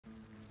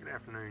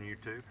Afternoon,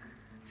 YouTube.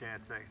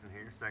 Chad Sexton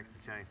here, Sexton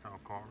Chainsaw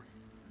Carving.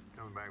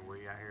 Coming back with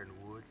you out here in the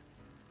woods.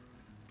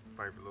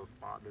 Favorite little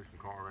spot, do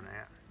some carving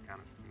at. Kind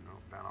of,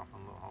 down off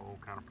on a little hole,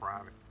 kind of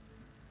private,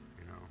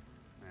 and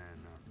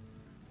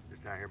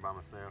just out here by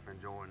myself,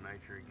 enjoying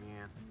nature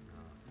again.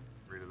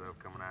 Really love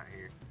coming out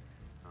here.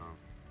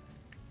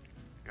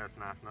 Got us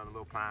nice another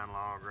little pine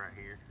log right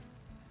here.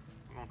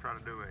 We're gonna try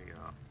to do an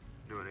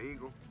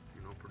eagle.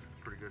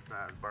 Pretty good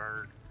sized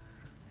bird.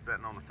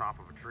 Sitting on the top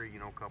of a tree, a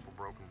couple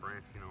broken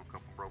branches, a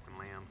couple broken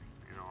limbs,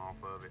 off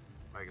of it.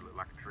 Make it look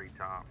like a tree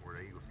top where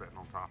the eagle's sitting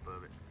on top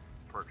of it,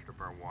 perched up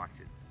there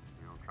watching.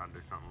 Trying to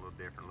do something a little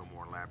different, a little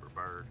more elaborate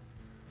bird.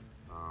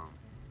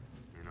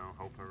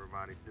 Hope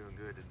everybody's doing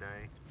good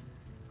today.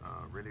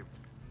 I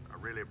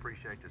really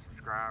appreciate the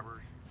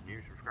subscribers,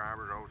 new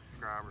subscribers, old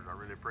subscribers. I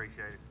really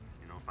appreciate it.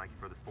 Thank you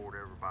for the support,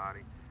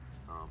 everybody.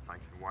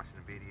 Thank you for watching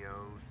the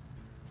videos.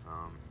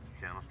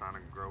 Channel's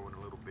starting to grow in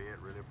a little bit.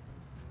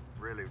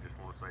 Really just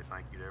want to say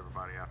thank you to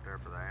everybody out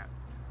there for that.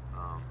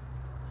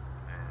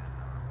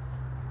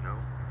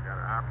 Got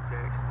our eye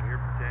protection, ear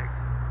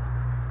protection,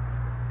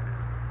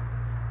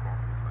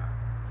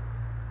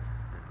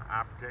 and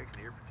eye protection,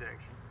 ear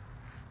protection.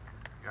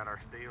 Got our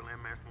Stihl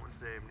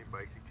MS-170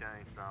 basic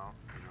chainsaw.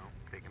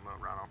 Pick him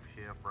up right off the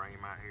shelf, bring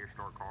him out here,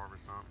 start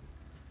carving something.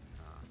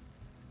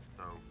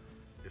 So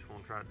just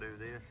want to try to do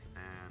this,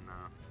 and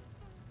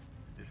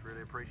just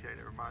really appreciate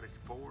everybody's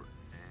support.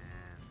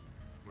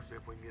 We'll see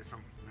if we can get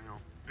some,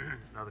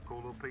 another cool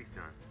little piece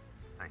done.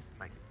 Thank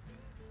you.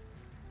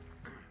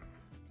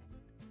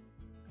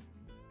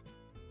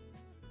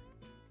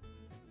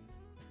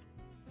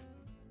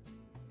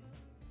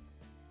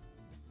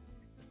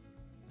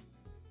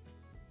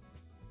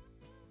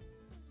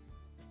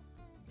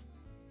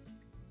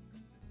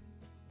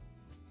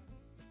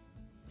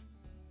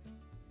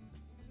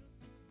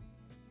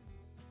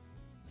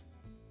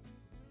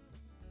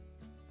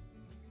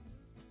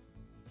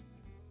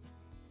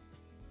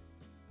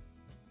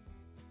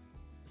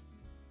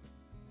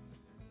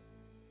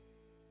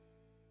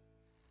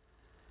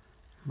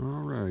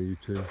 Alright, you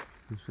two.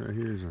 This right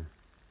here is a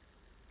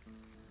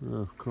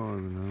rough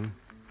carving on him.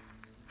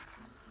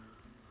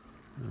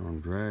 I'm gonna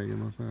drag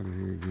him up out of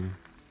here again.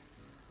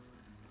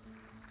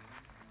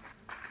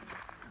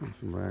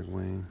 Some black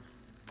wings.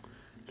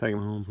 Take him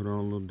home, put all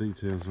the little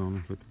details on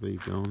him, put the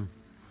beak on him.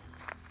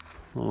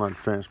 I don't like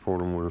to transport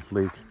them with a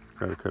beak.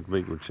 Try to cut the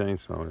beak with a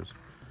chainsaw.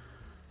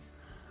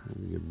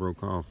 You get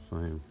broke off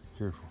thing.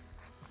 Careful.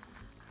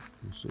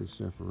 You see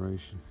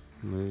separation,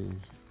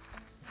 legs.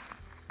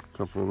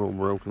 Couple of little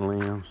broken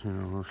limbs,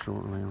 little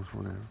short limbs,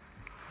 whatever.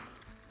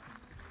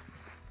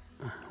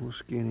 We'll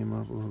skin him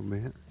up a little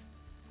bit.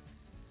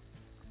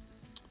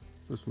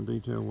 Put some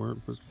detail work,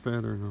 put some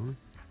feathers on him.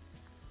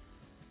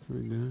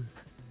 We're done.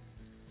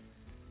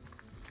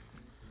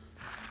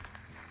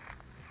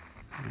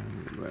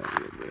 Get back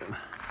a little bit.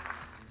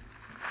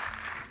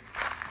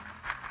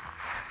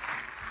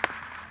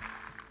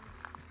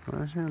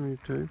 Nice him, you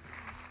two.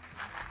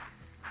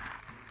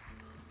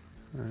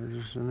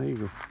 There's just an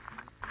eagle.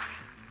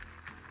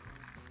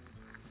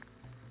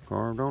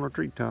 Carved on a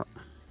treetop.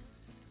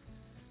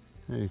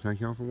 Hey,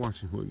 thank y'all for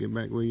watching. We'll get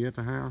back with you at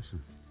the house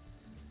and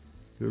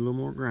do a little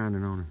more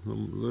grinding on him. A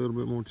little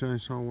bit more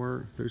chainsaw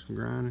work, do some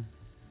grinding,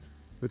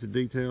 put the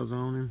details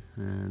on him,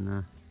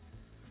 and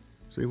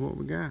see what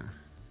we got.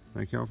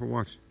 Thank y'all for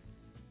watching.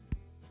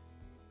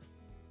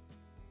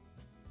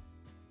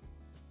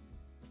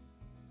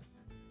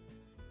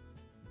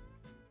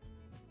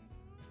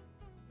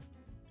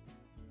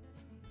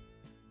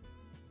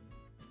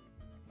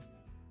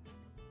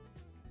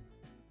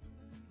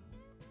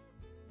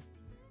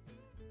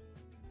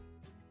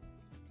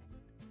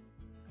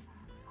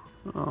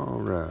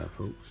 Alright,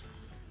 folks.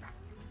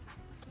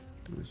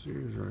 This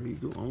here's our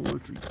eagle on the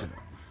treetop.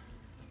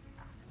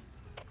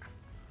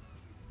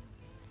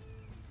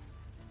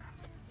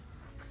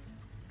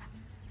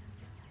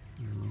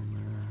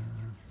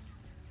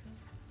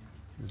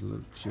 His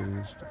little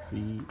chest, the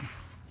feet.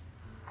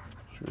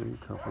 Show you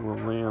a couple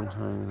of limbs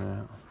hanging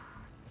out.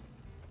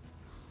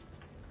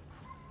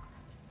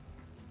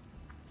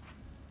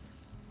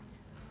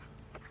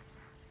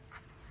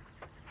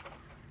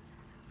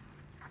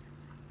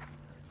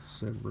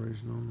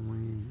 Separation on the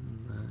wings and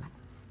the back.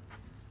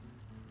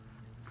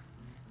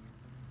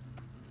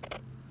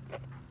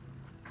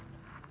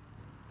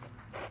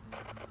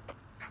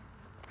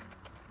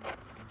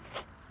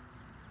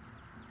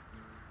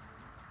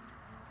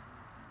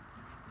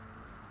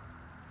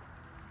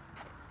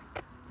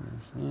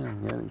 That's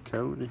him, got it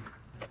coated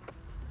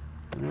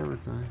and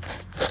everything.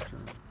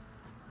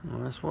 Well,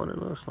 that's what it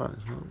looks like,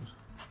 folks.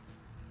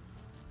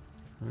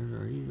 There's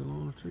our eagle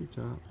on the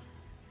treetop.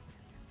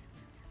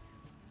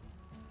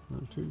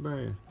 Not too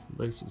bad.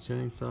 Basic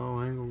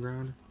chainsaw angle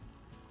grinder.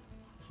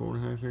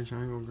 4.5 inch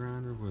angle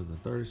grinder with a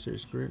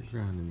 36 grit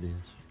grinding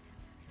disc.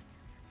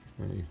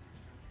 Hey.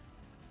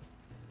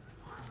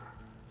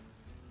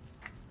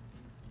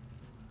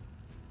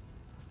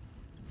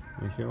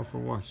 Thank y'all for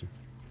watching.